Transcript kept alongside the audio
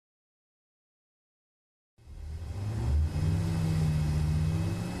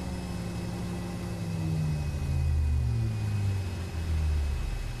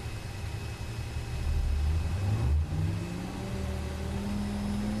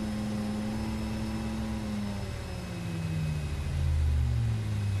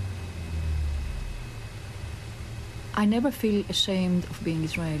I never feel ashamed of being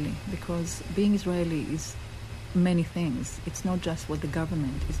Israeli, because being Israeli is many things. It's not just what the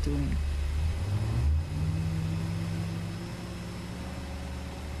government is doing.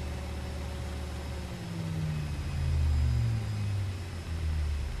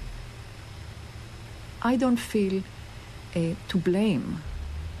 I don't feel to blame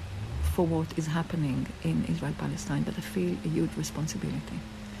for what is happening in Israel-Palestine, but I feel a huge responsibility.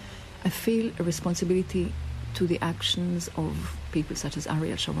 I feel a responsibility to the actions of people such as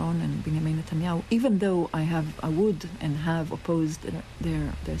Ariel Sharon and Benjamin Netanyahu, even though I would and have opposed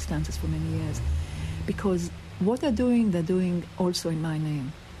their stances for many years. Because what they're doing also in my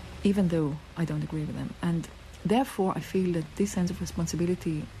name, even though I don't agree with them. And therefore, I feel that this sense of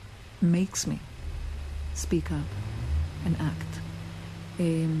responsibility makes me speak up and act.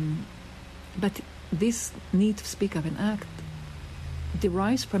 But this need to speak up and act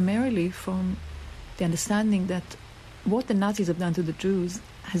derives primarily from the understanding that what the Nazis have done to the Jews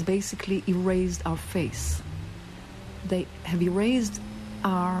has basically erased our face. They have erased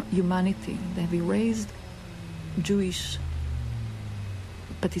our humanity. They have erased Jewish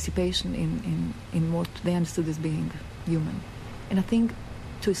participation in what they understood as being human. And I think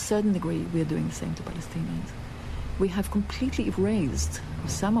to a certain degree we are doing the same to Palestinians. We have completely erased,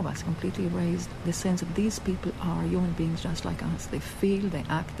 some of us completely erased, the sense that these people are human beings just like us. They feel, they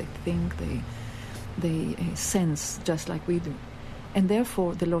act, they think, they sense just like we do. And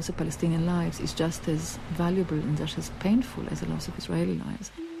therefore the loss of Palestinian lives is just as valuable and just as painful as the loss of Israeli lives.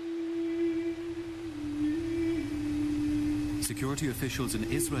 Security officials in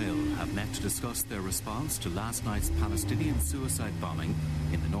Israel have met to discuss their response to last night's Palestinian suicide bombing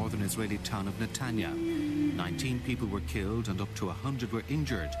in the northern Israeli town of Netanya. 19 people were killed and up to 100 were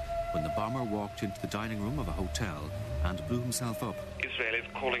injured when the bomber walked into the dining room of a hotel and blew himself up. Israel is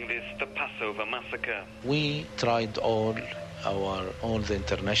calling this the Passover massacre. We tried all the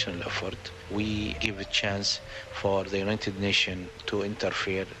international effort. We give a chance for the United Nations to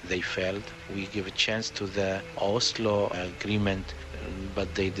interfere. They failed. We give a chance to the Oslo agreement,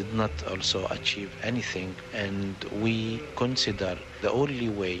 but they did not also achieve anything. And we consider the only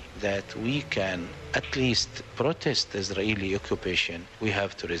way that we can at least protest Israeli occupation, we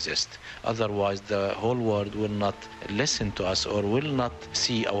have to resist. Otherwise, the whole world will not listen to us or will not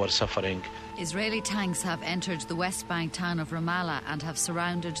see our suffering. Israeli tanks have entered the West Bank town of Ramallah and have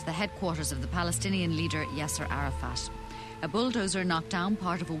surrounded the headquarters of the Palestinian leader Yasser Arafat. A bulldozer knocked down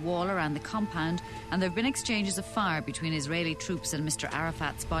part of a wall around the compound, and there have been exchanges of fire between Israeli troops and Mr.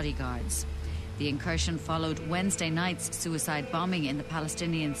 Arafat's bodyguards. The incursion followed Wednesday night's suicide bombing in the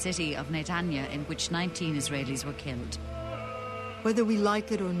Palestinian city of Netanya, in which 19 Israelis were killed. Whether we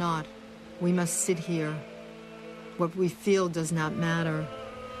like it or not, we must sit here. What we feel does not matter.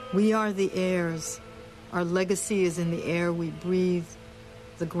 We are the heirs. Our legacy is in the air we breathe,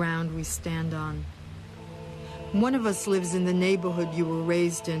 the ground we stand on. One of us lives in the neighborhood you were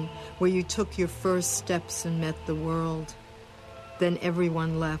raised in, where you took your first steps and met the world. Then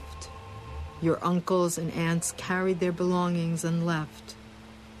everyone left. Your uncles and aunts carried their belongings and left.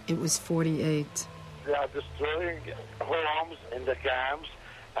 It was 48. They are destroying homes in the camps,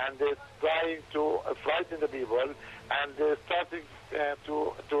 and they're trying to frighten the people, and they're starting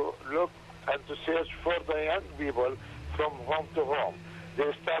to look and to search for the young people from home to home.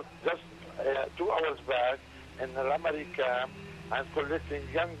 They start just 2 hours back in the Ramadi camp and collecting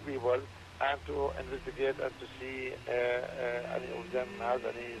young people and to investigate and to see any of them has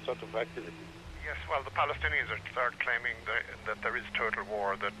any sort of activity. Yes, well, the Palestinians are claiming that there is total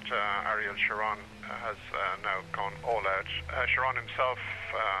war, that Ariel Sharon has now gone all out. Sharon himself,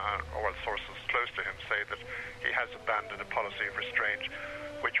 or sources close to him, say that he has abandoned a policy of restraint,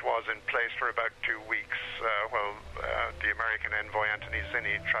 which was in place for about 2 weeks while the American envoy Anthony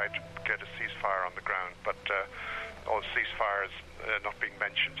Zinni tried to get a ceasefire on the ground. But all ceasefires not being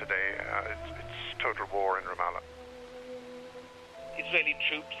mentioned today. It's total war in Ramallah. Israeli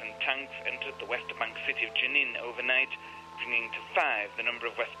troops and tanks entered the West Bank city of Jenin overnight, bringing to 5 the number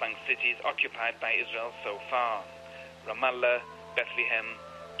of West Bank cities occupied by Israel so far: Ramallah, Bethlehem,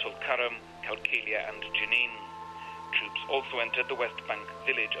 Tulkarem, Kalkilia and Jenin. Troops also entered the West Bank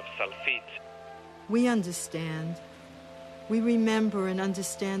village of Salfit. We understand. We remember and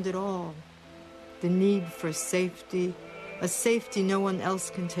understand it all. The need for safety, a safety no one else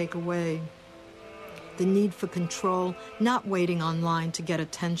can take away. The need for control, not waiting online to get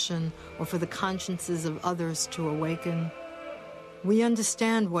attention or for the consciences of others to awaken. We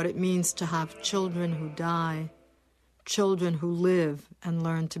understand what it means to have children who die, children who live and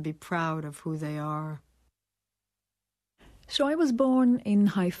learn to be proud of who they are. So I was born in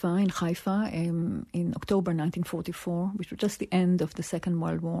Haifa, in October 1944, which was just the end of the Second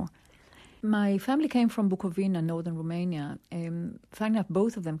World War. My family came from Bukovina, northern Romania. Funny enough,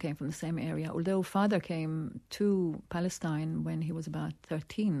 both of them came from the same area, although father came to Palestine when he was about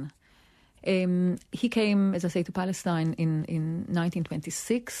 13. He came, as I say, to Palestine in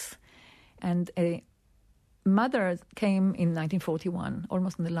 1926, and mother came in 1941,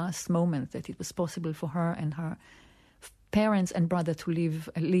 almost in the last moment that it was possible for her and her parents and brother to leave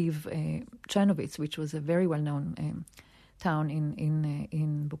Chernovitz, which was a very well-known town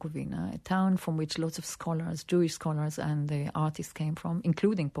in Bukovina, a town from which lots of scholars, Jewish scholars and artists came from,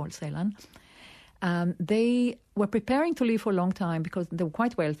 including Paul Celan. They were preparing to leave for a long time because they were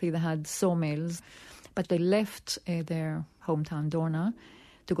quite wealthy. They had sawmills, but they left their hometown, Dorna,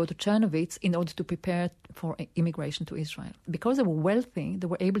 to go to Chernovitz in order to prepare for immigration to Israel. Because they were wealthy, they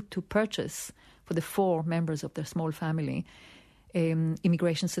were able to purchase for the 4 members of their small family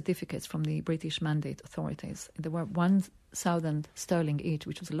immigration certificates from the British Mandate authorities. There were 1,000 sterling each,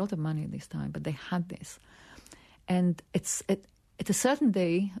 which was a lot of money at this time, but they had this. And at a certain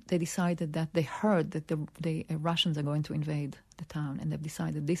day, they decided that they heard that the Russians are going to invade the town, and they've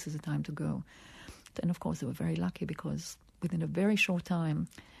decided this is the time to go. And of course, they were very lucky because within a very short time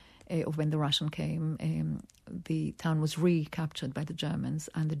of when the Russian came, the town was recaptured by the Germans,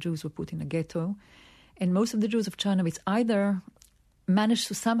 and the Jews were put in a ghetto. And most of the Jews of Chernovitz either managed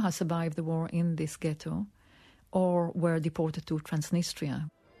to somehow survive the war in this ghetto or were deported to Transnistria.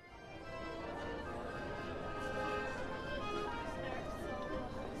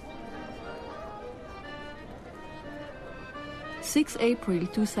 6 April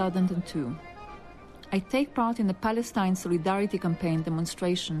 2002. I take part in the Palestine Solidarity Campaign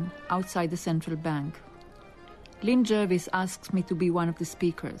demonstration outside the Central Bank. Lynn Jervis asks me to be one of the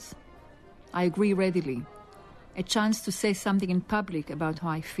speakers. I agree readily. A chance to say something in public about how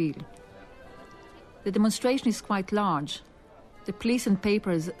I feel. The demonstration is quite large. The police and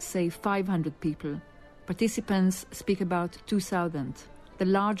papers say 500 people. Participants speak about 2,000, the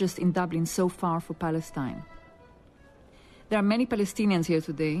largest in Dublin so far for Palestine. There are many Palestinians here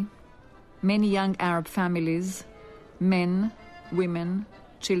today, many young Arab families, men, women,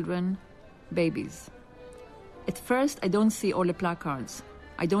 children, babies. At first, I don't see all the placards.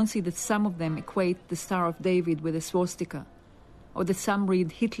 I don't see that some of them equate the Star of David with a swastika, or that some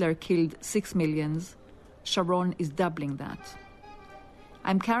read Hitler killed 6 million, Sharon is doubling that.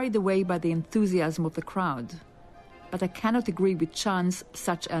 I'm carried away by the enthusiasm of the crowd, but I cannot agree with chants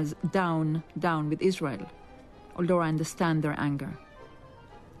such as down, down with Israel, although I understand their anger.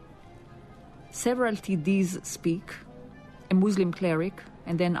 Several TDs speak, a Muslim cleric,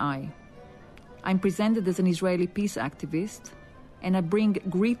 and then I. I'm presented as an Israeli peace activist, and I bring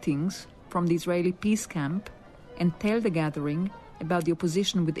greetings from the Israeli peace camp and tell the gathering about the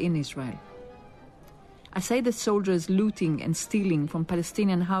opposition within Israel. I say that soldiers looting and stealing from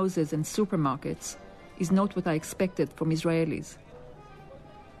Palestinian houses and supermarkets is not what I expected from Israelis.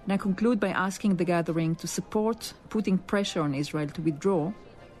 And I conclude by asking the gathering to support putting pressure on Israel to withdraw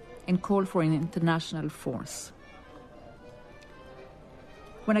and call for an international force.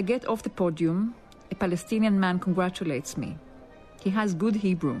 When I get off the podium, a Palestinian man congratulates me. He has good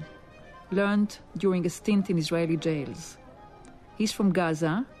Hebrew, learned during a stint in Israeli jails. He's from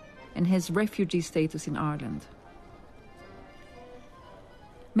Gaza and has refugee status in Ireland.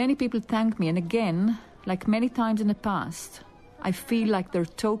 Many people thank me, and again, like many times in the past, I feel like their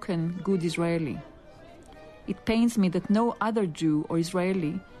token good Israeli. It pains me that no other Jew or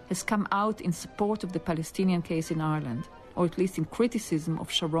Israeli has come out in support of the Palestinian case in Ireland, or at least in criticism of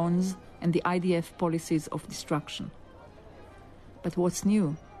Sharon's and the IDF policies of destruction. But what's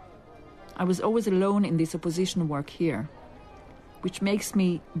new? I was always alone in this opposition work here, which makes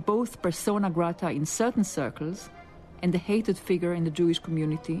me both persona grata in certain circles and a hated figure in the Jewish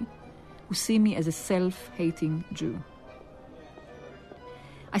community who see me as a self-hating Jew.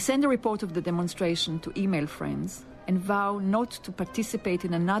 I send a report of the demonstration to email friends and vow not to participate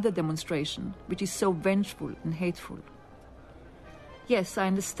in another demonstration which is so vengeful and hateful. Yes, I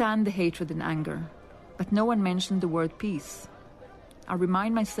understand the hatred and anger, but no one mentioned the word peace. I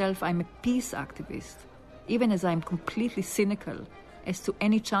remind myself I'm a peace activist, even as I'm completely cynical as to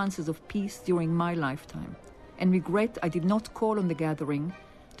any chances of peace during my lifetime, and regret I did not call on the gathering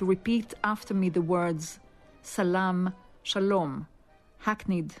to repeat after me the words salam, shalom,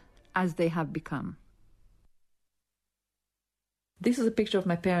 hackneyed as they have become. This is a picture of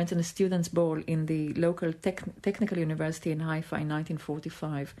my parents in a students' ball in the local technical university in Haifa in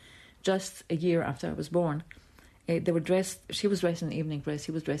 1945, just a year after I was born. They were dressed, she was dressed in an evening dress,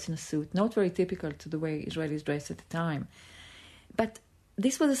 he was dressed in a suit, not very typical to the way Israelis dressed at the time. But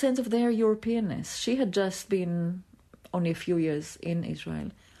this was a sense of their Europeanness. She had just been only a few years in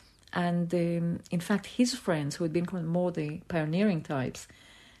Israel. And in fact, his friends, who had been more the pioneering types,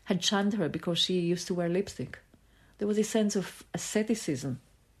 had shunned her because she used to wear lipstick. There was a sense of asceticism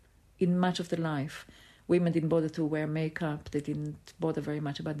in much of the life. Women didn't bother to wear makeup. They didn't bother very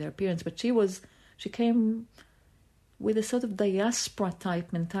much about their appearance. But she came with a sort of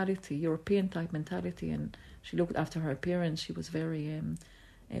diaspora-type mentality, European-type mentality, and she looked after her appearance. She was very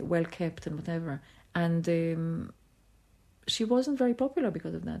well-kept and whatever. And she wasn't very popular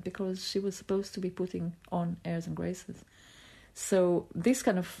because of that, because she was supposed to be putting on airs and graces. So this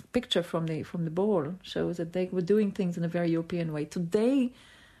kind of picture from the ball shows that they were doing things in a very European way. Today,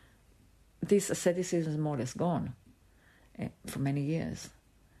 this asceticism is more or less gone for many years.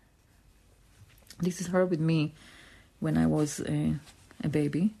 This is her with me when I was a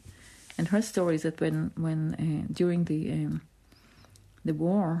baby, and her story is that when during the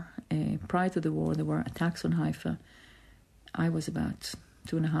war, prior to the war, there were attacks on Haifa. I was about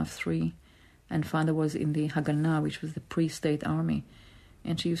 2.5, 3. And father was in the Haganah, which was the pre-state army.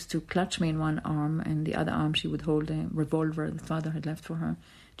 And she used to clutch me in one arm, and the other arm she would hold a revolver that father had left for her.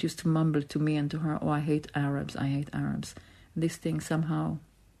 She used to mumble to me and to her, "Oh, I hate Arabs, I hate Arabs." And this thing somehow,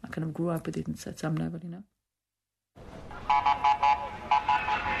 I kind of grew up with it at some level, you know.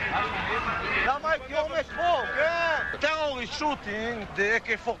 Terror is shooting the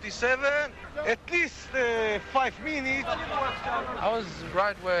AK-47 at least 5 minutes. I was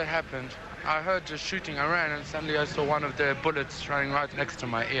right where it happened. I heard the shooting, I ran, and suddenly I saw one of the bullets running right next to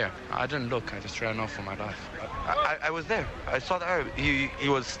my ear. I didn't look, I just ran off for my life. I was there. I saw the Arab. He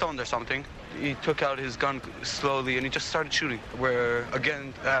was stoned or something. He took out his gun slowly and he just started shooting. We're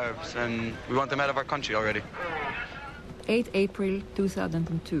against Arabs and we want them out of our country already. 8 April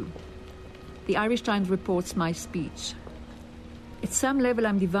 2002. The Irish Times reports my speech. At some level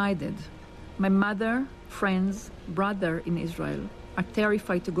I'm divided. My mother, friends, brother in Israel are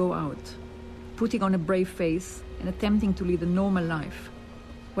terrified to go out, putting on a brave face and attempting to lead a normal life,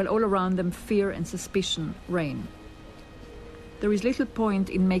 while all around them fear and suspicion reign. There is little point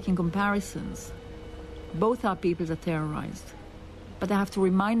in making comparisons. Both our peoples are terrorized, but I have to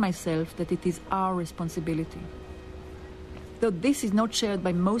remind myself that it is our responsibility. Though this is not shared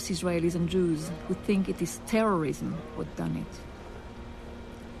by most Israelis and Jews who think it is terrorism what done it.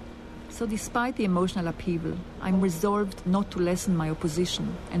 So despite the emotional upheaval, I'm resolved not to lessen my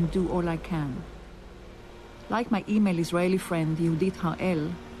opposition and do all I can. Like my email Israeli friend Yehudit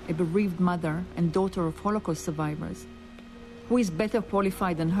Harel, a bereaved mother and daughter of Holocaust survivors, who is better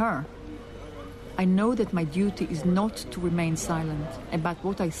qualified than her? I know that my duty is not to remain silent about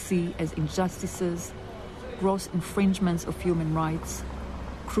what I see as injustices, gross infringements of human rights,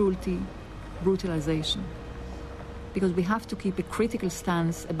 cruelty, brutalization. Because we have to keep a critical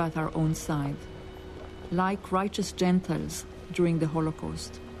stance about our own side, like righteous Gentiles during the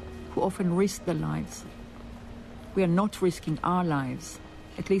Holocaust, who often risked their lives. We are not risking our lives,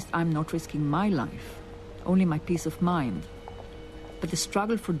 at least I'm not risking my life, only my peace of mind. But the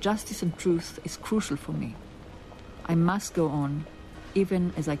struggle for justice and truth is crucial for me. I must go on,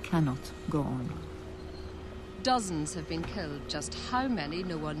 even as I cannot go on. Dozens have been killed. Just how many,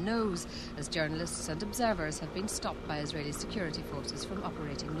 no one knows, as journalists and observers have been stopped by Israeli security forces from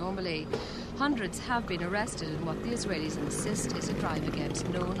operating normally. Hundreds have been arrested in what the Israelis insist is a drive against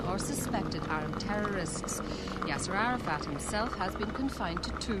known or suspected armed terrorists. Yasser Arafat himself has been confined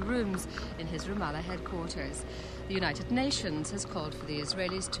to 2 rooms in his Ramallah headquarters. The United Nations has called for the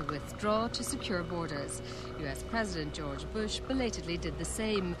Israelis to withdraw to secure borders. US President George Bush belatedly did the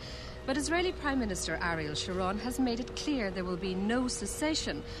same. But Israeli Prime Minister Ariel Sharon has made it clear there will be no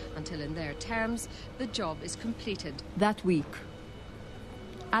cessation until, in their terms, the job is completed. That week,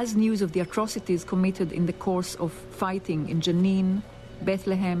 as news of the atrocities committed in the course of fighting in Jenin,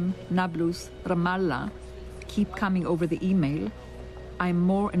 Bethlehem, Nablus, Ramallah keep coming over the email, I am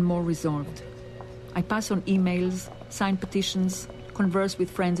more and more resolved. I pass on emails, sign petitions, converse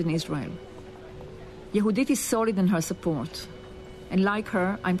with friends in Israel. Yehudit is solid in her support. And like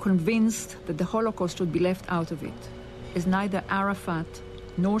her, I'm convinced that the Holocaust should be left out of it, as neither Arafat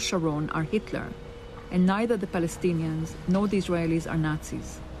nor Sharon are Hitler, and neither the Palestinians nor the Israelis are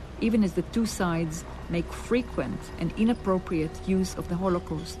Nazis, even as the two sides make frequent and inappropriate use of the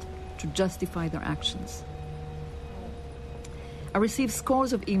Holocaust to justify their actions. I receive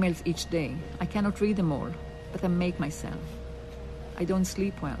scores of emails each day. I cannot read them all, but I make myself. I don't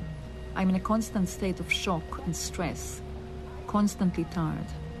sleep well. I'm in a constant state of shock and stress, constantly tired.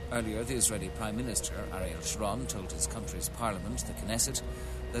 Earlier, the Israeli Prime Minister, Ariel Sharon, told his country's parliament, the Knesset,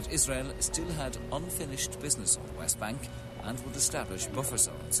 that Israel still had unfinished business on the West Bank and would establish buffer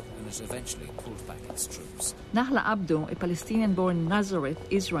zones when it eventually pulled back its troops. Nahla Abdo, a Palestinian born in Nazareth,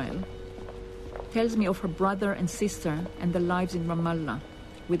 Israel, tells me of her brother and sister and their lives in Ramallah,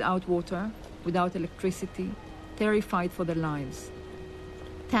 without water, without electricity, terrified for their lives.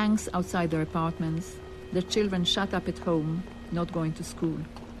 Tanks outside their apartments, their children shut up at home, not going to school.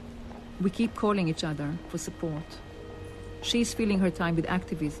 We keep calling each other for support. She's filling her time with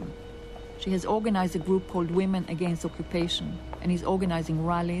activism. She has organized a group called Women Against Occupation and is organizing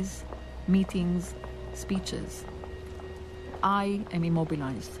rallies, meetings, speeches. I am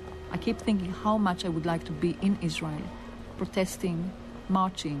immobilized. I keep thinking how much I would like to be in Israel, protesting,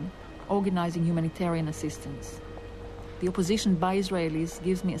 marching, organizing humanitarian assistance. The opposition by Israelis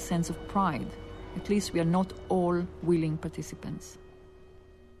gives me a sense of pride. At least we are not all willing participants.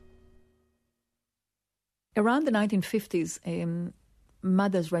 Around the 1950s,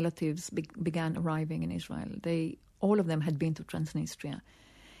 mothers' relatives began arriving in Israel. All of them had been to Transnistria.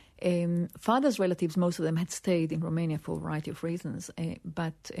 Father's relatives, most of them had stayed in Romania for a variety of reasons,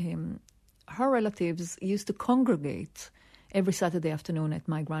 but her relatives used to congregate every Saturday afternoon at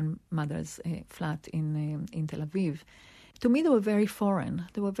my grandmother's flat in Tel Aviv. To me, they were very foreign.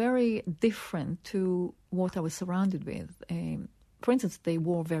 They were very different to what I was surrounded with. For instance, they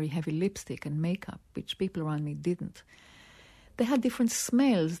wore very heavy lipstick and makeup, which people around me didn't. They had different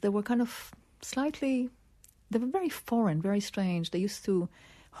smells. They were kind of they were very foreign, very strange. They used to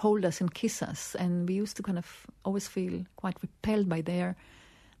hold us and kiss us, and we used to kind of always feel quite repelled by their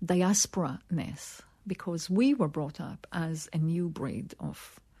diaspora-ness, because we were brought up as a new breed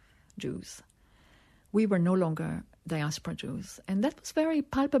of Jews. We were no longer diaspora Jews. And that was very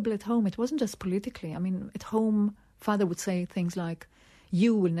palpable at home. It wasn't just politically. I mean, at home, father would say things like,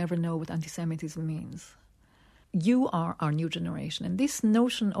 "You will never know what anti-Semitism means. You are our new generation." And this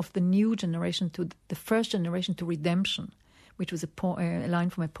notion of the new generation to the first generation to redemption, which was a line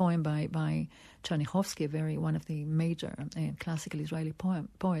from a poem by Chernyakhovsky, one of the major classical Israeli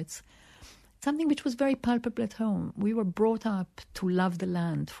poets, something which was very palpable at home. We were brought up to love the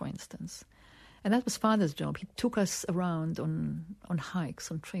land, for instance. And that was father's job. He took us around on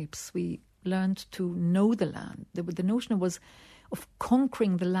hikes, on trips. We learned to know the land. The notion was of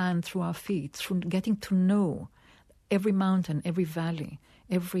conquering the land through our feet, through getting to know every mountain, every valley,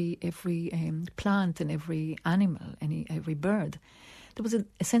 every plant and every animal, every bird. There was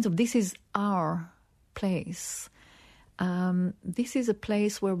a sense of this is our place. This is a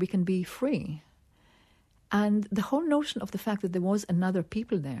place where we can be free. And the whole notion of the fact that there was another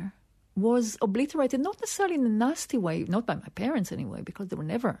people there was obliterated, not necessarily in a nasty way, not by my parents anyway, because they were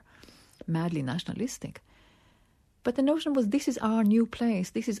never madly nationalistic. But the notion was, this is our new place,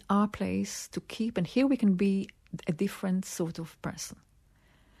 this is our place to keep, and here we can be a different sort of person.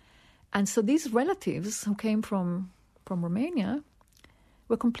 And so these relatives who came from Romania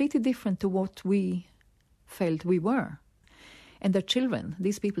were completely different to what we felt we were. And their children,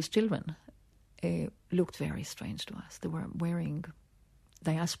 these people's children, looked very strange to us. They were wearing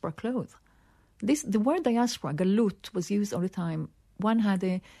diaspora clothes. The word diaspora, galut, was used all the time. One had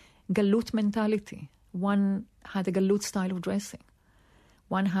a galut mentality. One had a galut style of dressing.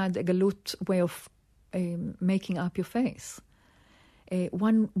 One had a galut way of making up your face.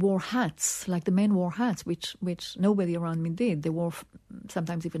 One wore hats, like the men wore hats, which nobody around me did. They wore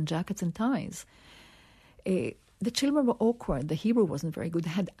sometimes even jackets and ties. The children were awkward. The Hebrew wasn't very good.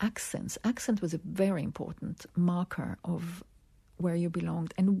 They had accents. Accent was a very important marker of where you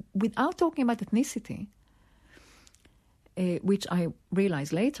belonged. And without talking about ethnicity, which I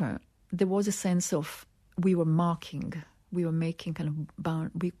realized later, there was a sense of we were making kind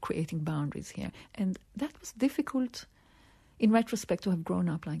of we're creating boundaries here. And that was difficult in retrospect to have grown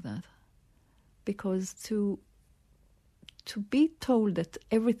up like that. Because to be told that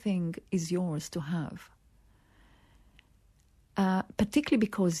everything is yours to have, particularly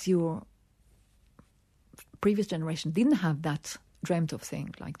because your previous generation didn't have that dreamt of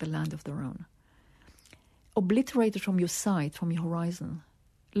thing, like the land of their own, obliterated from your sight, from your horizon,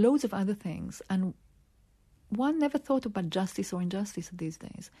 loads of other things. And one never thought about justice or injustice these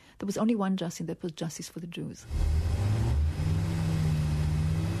days. There was only one justice, that was justice for the Jews.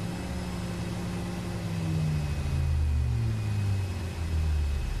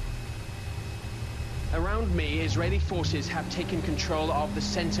 Around me, Israeli forces have taken control of the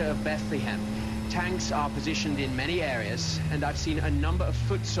center of Bethlehem. Tanks are positioned in many areas, and I've seen a number of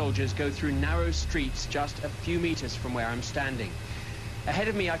foot soldiers go through narrow streets just a few meters from where I'm standing. Ahead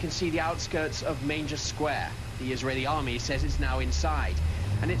of me, I can see the outskirts of Manger Square. The Israeli army says it's now inside.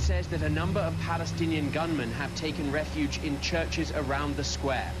 and it says that a number of Palestinian gunmen have taken refuge in churches around the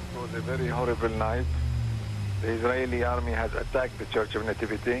square. It was a very horrible night. The Israeli army has attacked the Church of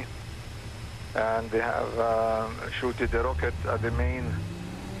Nativity, and they have shooted a rocket at the main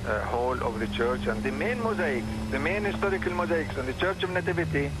hall of the church, and the main mosaics, the main historical mosaics on the Church of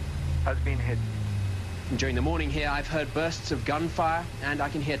Nativity has been hit. During the morning here, I've heard bursts of gunfire, and I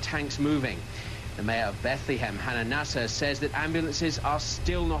can hear tanks moving. The mayor of Bethlehem, Hannah Nasser, says that ambulances are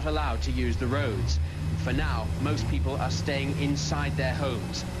still not allowed to use the roads. For now, most people are staying inside their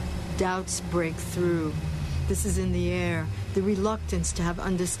homes. Doubts break through. This is in the air, the reluctance to have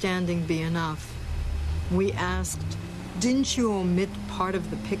understanding be enough. We asked, didn't you omit part of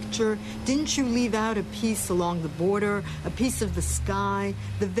the picture? Didn't you leave out a piece along the border, a piece of the sky,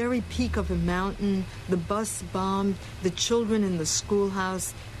 the very peak of a mountain, the bus bombed, the children in the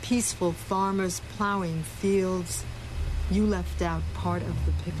schoolhouse, peaceful farmers plowing fields? You left out part of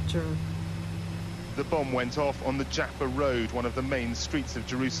the picture. The bomb went off on the Jaffa Road, one of the main streets of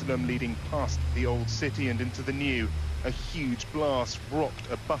Jerusalem leading past the old city and into the new. A huge blast rocked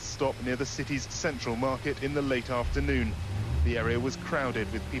a bus stop near the city's central market in the late afternoon. The area was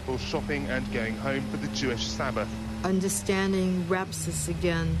crowded with people shopping and going home for the Jewish Sabbath. Understanding wraps us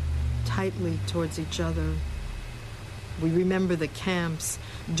again tightly towards each other. We remember the camps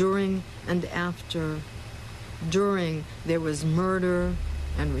during and after. During, there was murder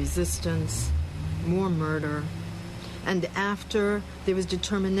and resistance, more murder. And after, there was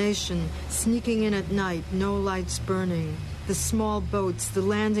determination, sneaking in at night, no lights burning. The small boats, the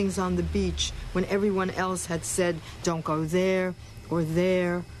landings on the beach, when everyone else had said, don't go there, or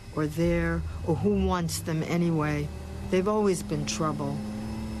there, or there, or who wants them anyway. They've always been trouble.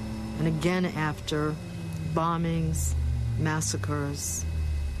 And again after, bombings, massacres.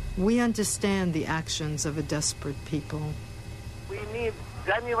 We understand the actions of a desperate people. We need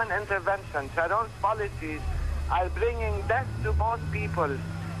genuine intervention. Sharon's policies are bringing death to both people,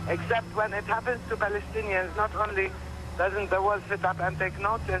 except when it happens to Palestinians, not only doesn't the world sit up and take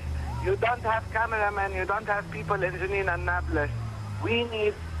notice, you don't have cameramen, you don't have people in Jenin and Nablus. We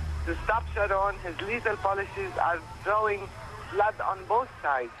need to stop Sharon. His lethal policies are throwing blood on both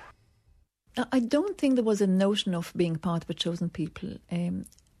sides. I don't think there was a notion of being part of a chosen people,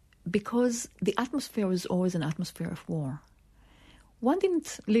 because the atmosphere was always an atmosphere of war. One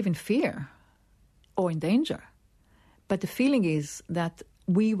didn't live in fear or in danger. But the feeling is that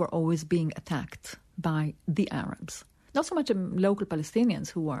we were always being attacked by the Arabs. Not so much local Palestinians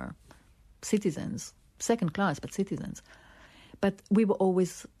who were citizens, second class, but citizens. But we were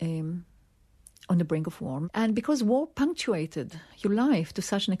always on the brink of war. And because war punctuated your life to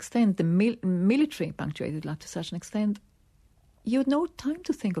such an extent, the military punctuated life to such an extent, you had no time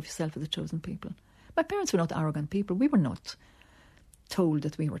to think of yourself as a chosen people. My parents were not arrogant people. We were not told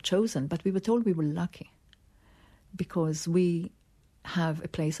that we were chosen, but we were told we were lucky, because we have a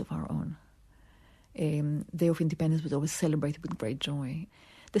place of our own. Day of Independence was always celebrated with great joy.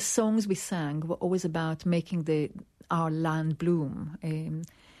 The songs we sang were always about making our land bloom.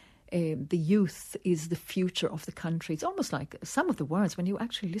 The youth is the future of the country. It's almost like some of the words, when you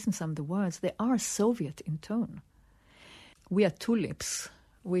actually listen to some of the words, they are Soviet in tone. We are tulips,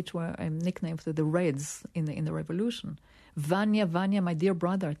 which were a nickname for the Reds in the revolution. Vanya, Vanya, my dear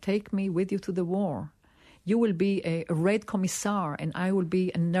brother, take me with you to the war. You will be a Red Commissar and I will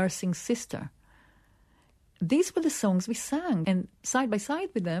be a nursing sister. These were the songs we sang. And side by side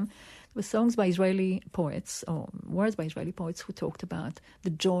with them were songs by Israeli poets, or words by Israeli poets, who talked about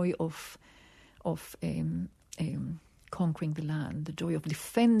the joy of conquering the land, the joy of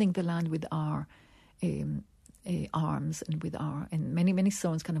defending the land with our arms and many, many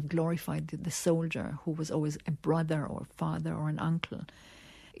songs kind of glorified the soldier who was always a brother or father or an uncle.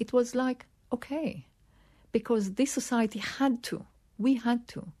 It was like, okay, because this society we had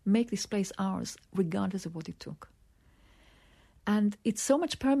to make this place ours, regardless of what it took. And it's so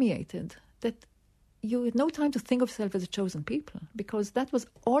much permeated that you had no time to think of yourself as a chosen people, because that was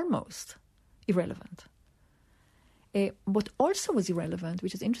almost irrelevant. What also was irrelevant,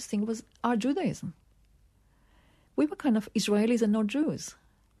 which is interesting, was our Judaism. We were kind of Israelis and not Jews,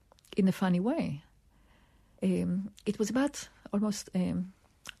 in a funny way. It was about almost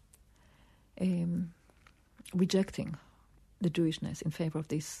rejecting the Jewishness in favor of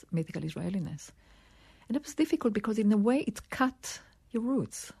this mythical Israeliness. And it was difficult because in a way it cut your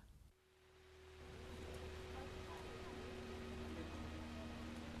roots.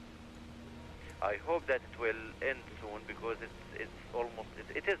 I hope that it will end soon, because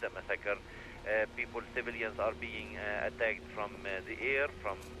it is a massacre. Civilians are being attacked from the air,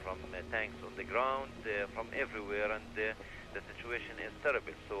 from tanks on the ground, from everywhere, and The situation is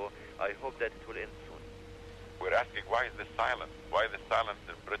terrible, so I hope that it will end soon. We're asking, why is this silence? Why the silence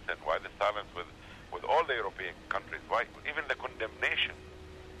in Britain? Why the silence with all the European countries? Why even the condemnation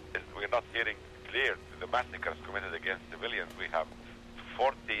is we're not hearing clear to the massacres committed against civilians? We have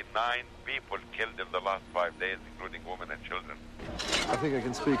 49 people killed in the last 5 days, including women and children. I think I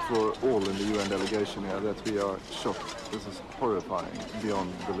can speak for all in the UN delegation here that we are shocked. This is horrifying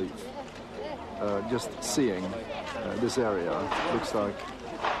beyond belief. Just seeing this area looks like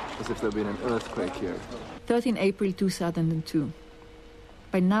as if there'd been an earthquake here. 13 April 2002.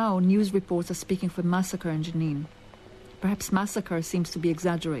 By now, news reports are speaking of a massacre in Jenin. Perhaps massacre seems to be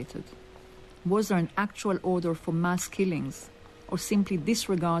exaggerated. Was there an actual order for mass killings, or simply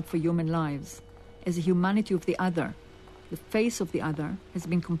disregard for human lives, as the humanity of the other, the face of the other, has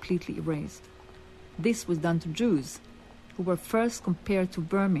been completely erased? This was done to Jews, who were first compared to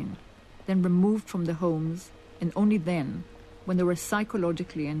vermin, then removed from their homes, and only then, when they were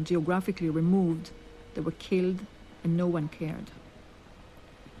psychologically and geographically removed, they were killed and no one cared.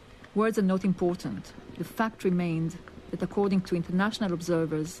 Words are not important. The fact remained that according to international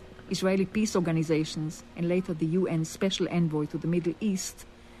observers, Israeli peace organizations, and later the UN Special Envoy to the Middle East,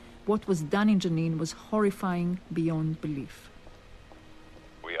 what was done in Jenin was horrifying beyond belief.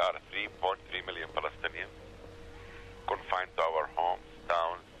 We are 3.3 million Palestinians confined to our homes,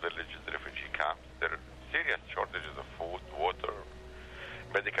 towns, villages, refugee camps. There are serious shortages of food, water,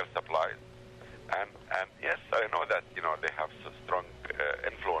 medical supplies. And yes, I know that, they have so strong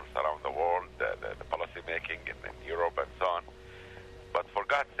influence around the world, the policy making in Europe and so on. But for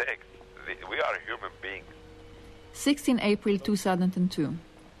God's sake, we are human beings. 16 April 2002.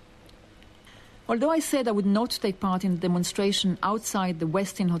 Although I said I would not take part in the demonstration outside the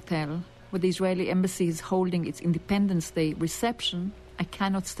Westin Hotel, where the Israeli embassy is holding its Independence Day reception, I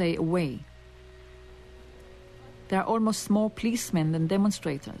cannot stay away. There are almost more policemen than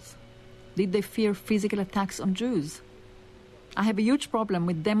demonstrators. Did they fear physical attacks on Jews? I have a huge problem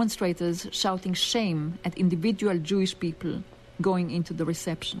with demonstrators shouting shame at individual Jewish people going into the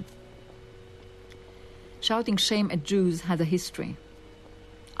reception. Shouting shame at Jews has a history.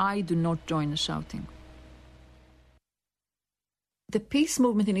 I do not join the shouting. The peace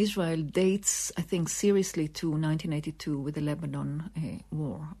movement in Israel dates, I think, seriously to 1982 with the Lebanon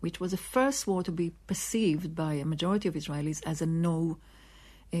war, which was the first war to be perceived by a majority of Israelis as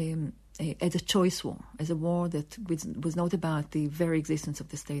as a choice war, as a war that was not about the very existence of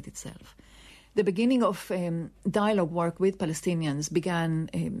the state itself. The beginning of dialogue work with Palestinians began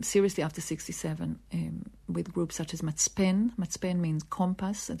seriously after 1967 with groups such as Matzpen. Matzpen means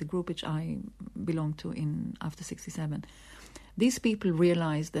compass, the group which I belonged to in after 1967. These people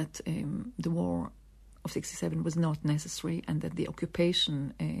realized that the war of 1967 was not necessary and that the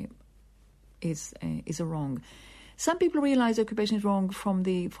occupation is a wrong. Some people realize the occupation is wrong from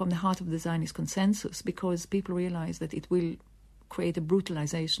the heart of the Zionist consensus, because people realize that it will create a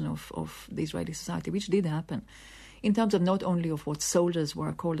brutalization of the Israeli society, which did happen, in terms of not only of what soldiers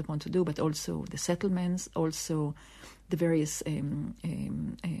were called upon to do, but also the settlements, also the various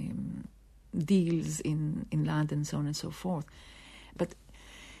deals in land and so on and so forth. But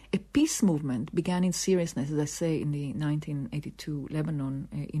a peace movement began in seriousness, as I say, in the 1982 Lebanon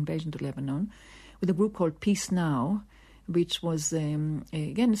invasion to Lebanon, with a group called Peace Now, which was,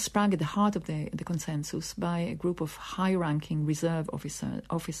 again, sprang at the heart of the consensus by a group of high-ranking reserve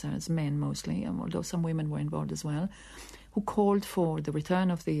officers, men mostly, although some women were involved as well, who called for the return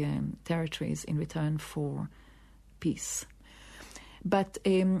of the territories in return for peace. But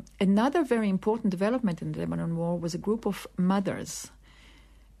another very important development in the Lebanon War was a group of mothers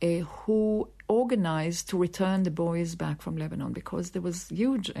who organized to return the boys back from Lebanon, because there were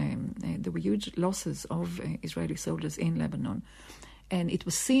huge losses of Israeli soldiers in Lebanon. And it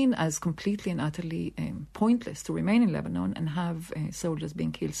was seen as completely and utterly pointless to remain in Lebanon and have soldiers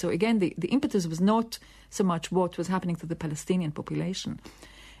being killed. So again, the impetus was not so much what was happening to the Palestinian population,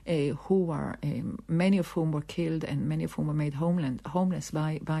 many of whom were killed and many of whom were made homeless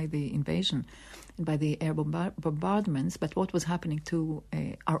by the invasion and by the air bombardments, but what was happening to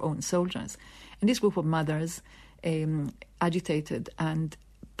our own soldiers. And this group of mothers agitated and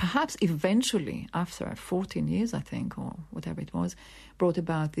perhaps eventually, after 14 years, I think, or whatever it was, brought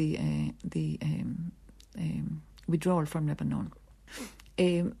about the withdrawal from Lebanon.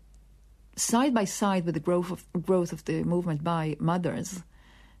 Side by side with the growth of the movement by mothers,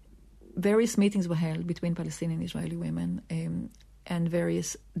 various meetings were held between Palestinian and Israeli women, and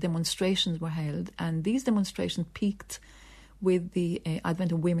various demonstrations were held. And these demonstrations peaked with the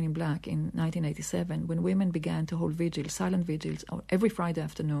advent of Women in Black in 1987, when women began to hold vigils, silent vigils, every Friday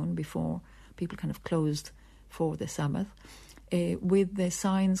afternoon before people kind of closed for the Sabbath, with the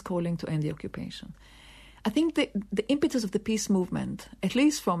signs calling to end the occupation. I think the impetus of the peace movement, at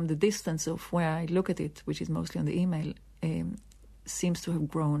least from the distance of where I look at it, which is mostly on the email, seems to have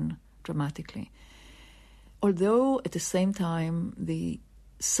grown dramatically. Although at the same time the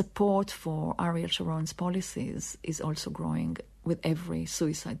support for Ariel Sharon's policies is also growing with every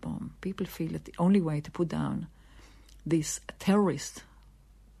suicide bomb. People feel that the only way to put down this terrorism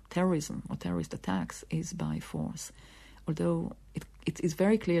or terrorist attacks is by force. Although it is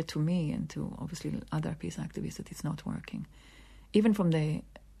very clear to me and to obviously other peace activists that it's not working. Even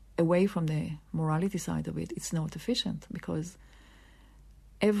away from the morality side of it, it's not efficient, because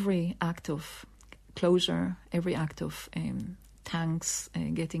every act of closure, every act of tanks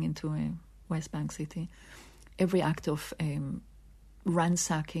getting into a West Bank city, every act of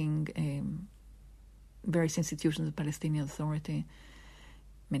ransacking various institutions of the Palestinian Authority,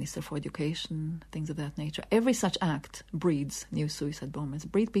 Minister for Education, things of that nature, every such act breeds new suicide bombers,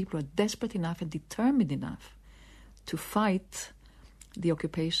 breeds people who are desperate enough and determined enough to fight the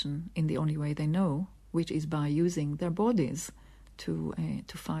occupation in the only way they know, which is by using their bodies to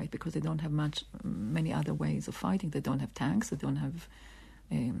fight, because they don't have many other ways of fighting. They don't have tanks, they don't have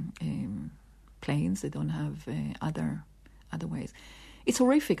planes, they don't have other ways. It's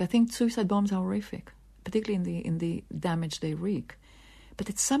horrific. I think suicide bombs are horrific, particularly in the damage they wreak. But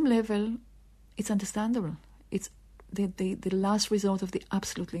at some level, it's understandable. It's the last resort of the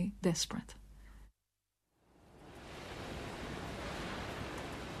absolutely desperate.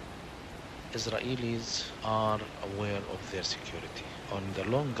 Israelis are aware of their security. On the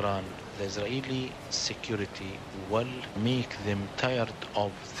long run, the Israeli security will make them tired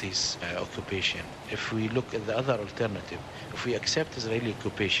of this occupation. If we look at the other alternative, if we accept Israeli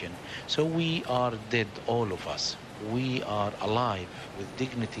occupation, so we are dead, all of us. We are alive with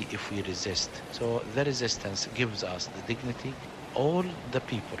dignity if we resist. So the resistance gives us the dignity. All the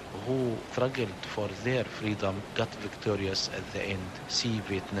people who struggled for their freedom got victorious at the end. See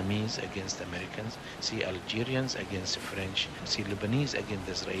Vietnamese against Americans, see Algerians against French, see Lebanese against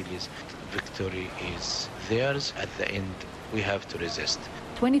Israelis. Victory is theirs at the end. We have to resist.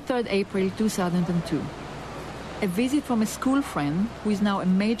 23rd April 2002. A visit from a school friend who is now a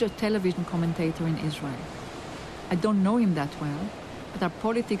major television commentator in Israel. I don't know him that well, but our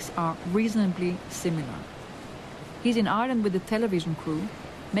politics are reasonably similar. He's in Ireland with the television crew,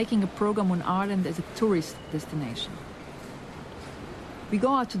 making a program on Ireland as a tourist destination. We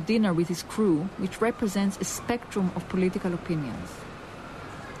go out to dinner with his crew, which represents a spectrum of political opinions.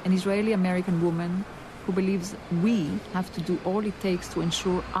 An Israeli-American woman who believes we have to do all it takes to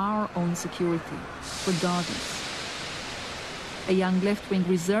ensure our own security, regardless. A young left-wing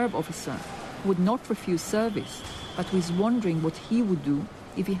reserve officer who would not refuse service, but who is wondering what he would do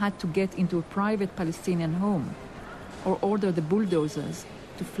if he had to get into a private Palestinian home or order the bulldozers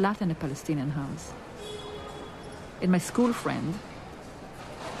to flatten a Palestinian house. And my school friend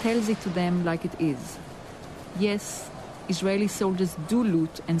tells it to them like it is. Yes, Israeli soldiers do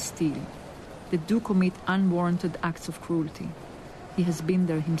loot and steal. They do commit unwarranted acts of cruelty. He has been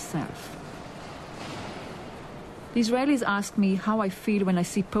there himself. The Israelis ask me how I feel when I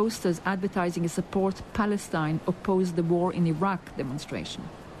see posters advertising a support Palestine oppose the war in Iraq demonstration.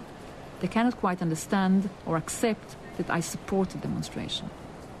 They cannot quite understand or accept that I support the demonstration.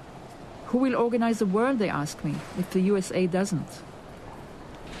 Who will organize the world, they ask me, if the USA doesn't?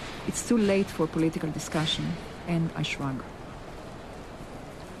 It's too late for political discussion, and I shrug.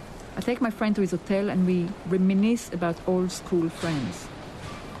 I take my friend to his hotel and we reminisce about old school friends.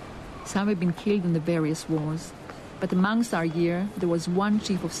 Some have been killed in the various wars, but amongst our year there was one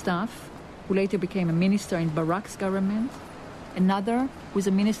chief of staff who later became a minister in Barak's government, another who was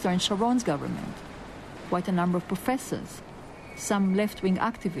a minister in Sharon's government, quite a number of professors, some left-wing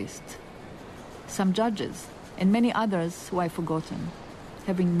activists, some judges, and many others who I've forgotten,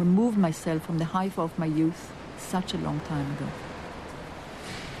 having removed myself from the Haifa of my youth such a long time ago.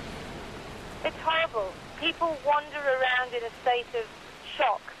 It's horrible. People wander around in a state of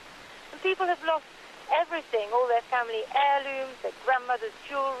shock. And people have lost everything, all their family heirlooms, their grandmother's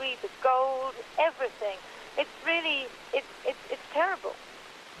jewelry, the gold, everything. It's really, it's terrible.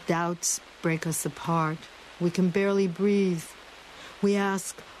 Doubts break us apart. We can barely breathe. We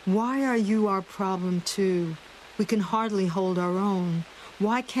ask, why are you our problem too? We can hardly hold our own.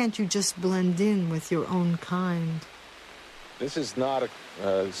 Why can't you just blend in with your own kind? This is not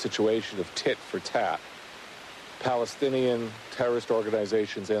a situation of tit for tat. Palestinian terrorist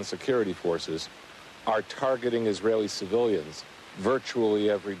organizations and security forces are targeting Israeli civilians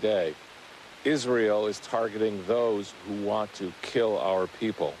virtually every day. Israel is targeting those who want to kill our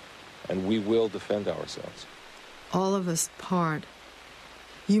people, and we will defend ourselves. All of us part.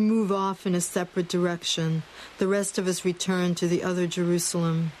 You move off in a separate direction. The rest of us return to the other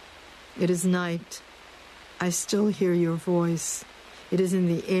Jerusalem. It is night. I still hear your voice. It is in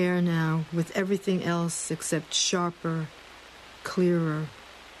the air now, with everything else except sharper, clearer.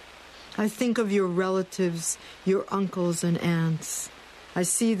 I think of your relatives, your uncles and aunts. I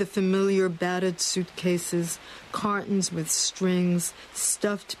see the familiar battered suitcases, cartons with strings,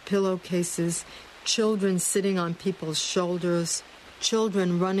 stuffed pillowcases, children sitting on people's shoulders,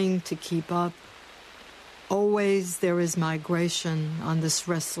 children running to keep up. Always there is migration on this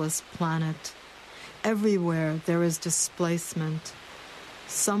restless planet. Everywhere there is displacement.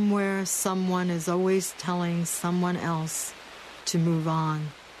 Somewhere someone is always telling someone else to move on,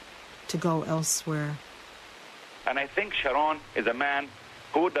 to go elsewhere. And I think Sharon is a man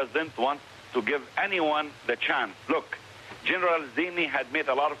who doesn't want to give anyone the chance. Look, General Zini had made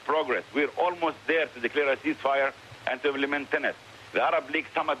a lot of progress. We're almost there to declare a ceasefire and to implement tenets. The Arab League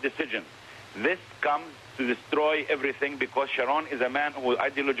summit decision. This comes to destroy everything because Sharon is a man who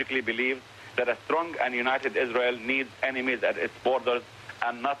ideologically believes that a strong and united Israel needs enemies at its borders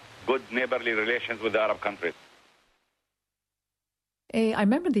and not good neighborly relations with the Arab countries. I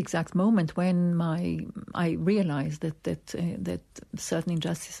remember the exact moment when I realized that certain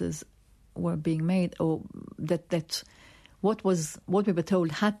injustices were being made, or that what we were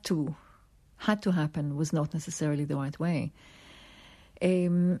told had to happen was not necessarily the right way.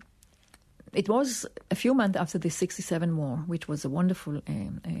 It was a few months after the 1967 war, which was a wonderful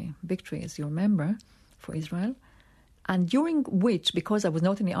victory, as you remember, for Israel. And during which, because I was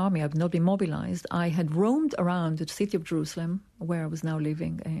not in the army, I had not been mobilized, I had roamed around the city of Jerusalem, where I was now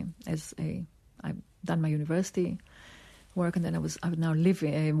living I've done my university work, and then I was now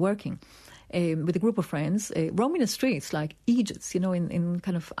living, working with a group of friends, roaming the streets like Egypts, in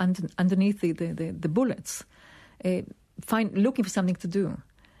kind of underneath the bullets, looking for something to do,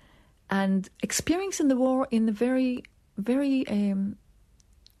 and experiencing the war in a very, very,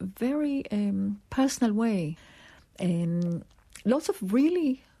 very personal way. Lots of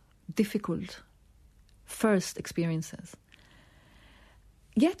really difficult first experiences.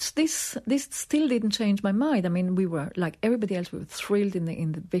 Yet this still didn't change my mind. I mean, we were, like everybody else, we were thrilled in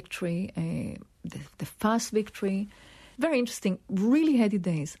the victory, the fast victory. Very interesting, really heady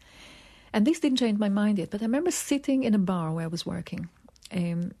days. And this didn't change my mind yet. But I remember sitting in a bar where I was working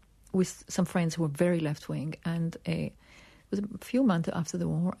with some friends who were very left-wing. And it was a few months after the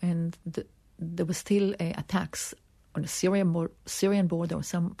war, and there were still attacks on a Syrian border or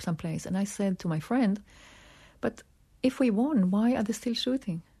some place. And I said to my friend, but if we won, why are they still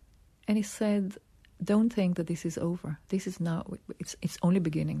shooting? And he said, don't think that this is over. This is now, it's only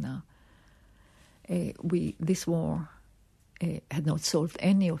beginning now. This war had not solved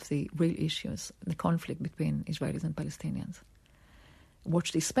any of the real issues, the conflict between Israelis and Palestinians.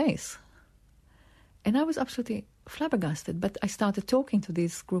 Watch this space. And I was absolutely flabbergasted, but I started talking to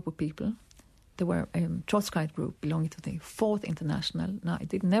this group of people. There were a Trotskyite group belonging to the Fourth International. Now, I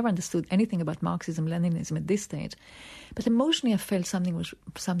never understood anything about Marxism, Leninism at this stage, but emotionally I felt something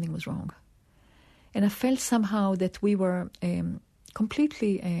was wrong. And I felt somehow that we were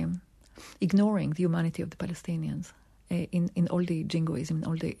completely ignoring the humanity of the Palestinians in all the jingoism,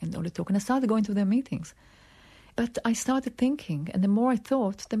 in all the talk. And I started going to their meetings. But I started thinking, and the more I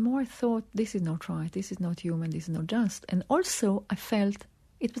thought, this is not right, this is not human, this is not just. And also I felt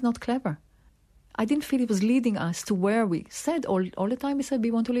it was not clever. I didn't feel it was leading us to where we said all the time. We said we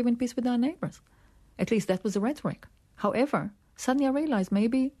want to live in peace with our neighbors. At least that was the rhetoric. However, suddenly I realized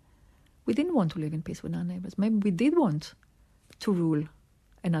maybe we didn't want to live in peace with our neighbors. Maybe we did want to rule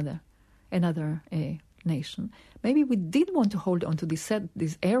another nation. Maybe we did want to hold on to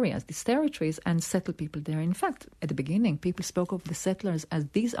these areas, these territories, and settle people there. In fact, at the beginning, people spoke of the settlers as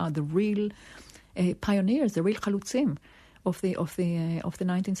these are the real pioneers, the real chalutzim of the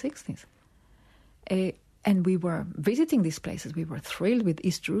 1960s. And we were visiting these places. We were thrilled with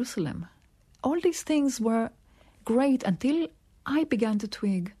East Jerusalem. All these things were great until I began to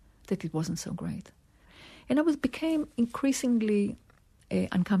twig that it wasn't so great. And I became increasingly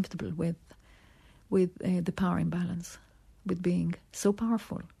uncomfortable with the power imbalance, with being so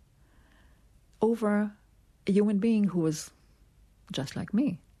powerful over a human being who was just like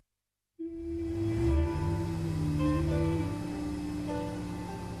me.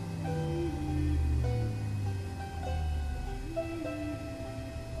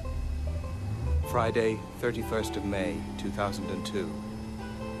 Friday, 31st of May, 2002.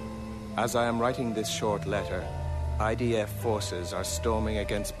 As I am writing this short letter, IDF forces are storming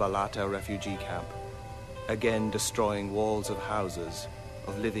against Balata refugee camp, again destroying walls of houses,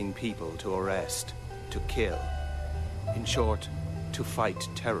 of living people to arrest, to kill, In short, to fight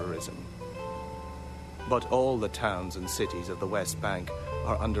terrorism. But all the towns and cities of the West Bank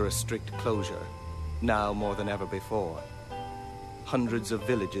are under a strict closure, now more than ever before. Hundreds of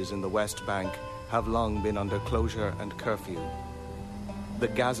villages in the West Bank have long been under closure and curfew. The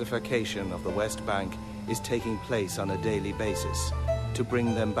Gazification of the West Bank is taking place on a daily basis to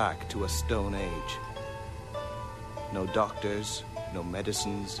bring them back to a stone age. No doctors, no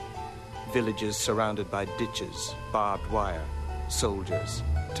medicines, villages surrounded by ditches, barbed wire, soldiers,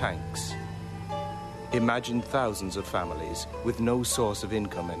 tanks. Imagine thousands of families with no source of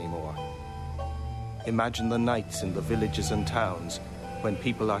income anymore. Imagine the nights in the villages and towns when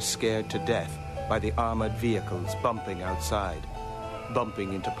people are scared to death by the armored vehicles bumping outside,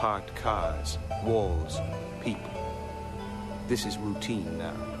 bumping into parked cars, walls, people. This is routine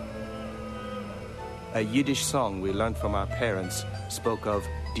now. A Yiddish song we learned from our parents spoke of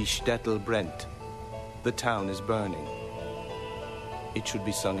Die Städtel brennt. The town is burning. It should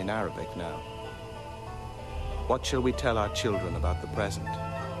be sung in Arabic now. What shall we tell our children about the present?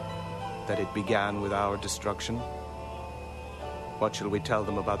 That it began with our destruction? What shall we tell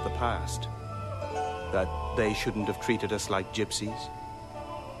them about the past? That they shouldn't have treated us like gypsies?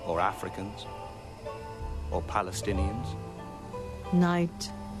 Or Africans? Or Palestinians?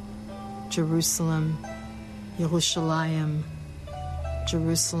 Night, Jerusalem, Yerushalayim,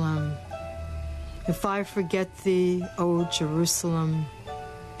 Jerusalem. If I forget thee, O Jerusalem,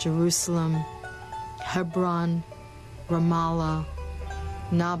 Jerusalem, Hebron, Ramallah,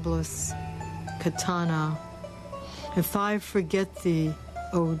 Nablus, Katana. If I forget thee,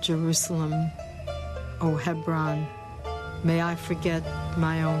 O Jerusalem, O Hebron, may I forget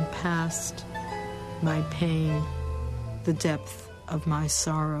my own past, my pain, the depth of my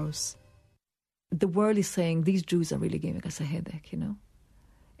sorrows. The world is saying these Jews are really giving us a headache,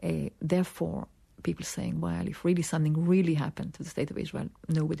 Therefore, people saying, well, if really something really happened to the state of Israel,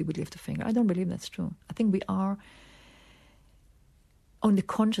 nobody would lift a finger. I don't believe that's true. I think we are on the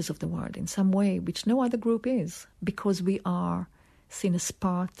conscience of the world in some way, which no other group is, because we are seen as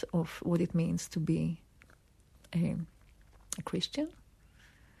part of what it means to be a Christian,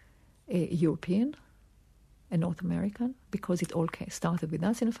 a European, a North American, because it all started with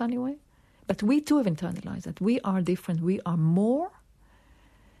us in a funny way. But we too have internalized that. We are different. We are more.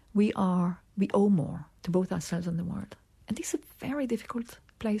 We owe more to both ourselves and the world. And this is a very difficult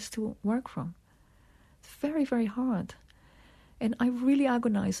place to work from. It's very, very hard. And I really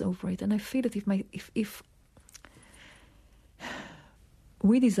agonize over it. And I feel that if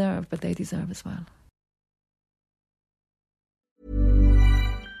we deserve, but they deserve as well.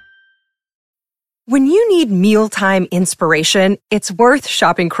 When you need mealtime inspiration, it's worth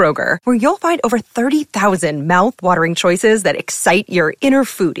shopping Kroger, where you'll find over 30,000 mouth-watering choices that excite your inner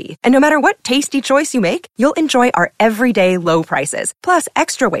foodie. And no matter what tasty choice you make, you'll enjoy our everyday low prices, plus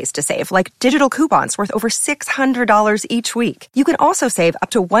extra ways to save, like digital coupons worth over $600 each week. You can also save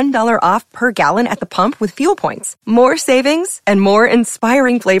up to $1 off per gallon at the pump with fuel points. More savings and more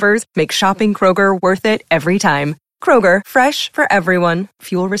inspiring flavors make shopping Kroger worth it every time. Kroger, fresh for everyone.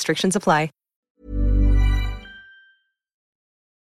 Fuel restrictions apply.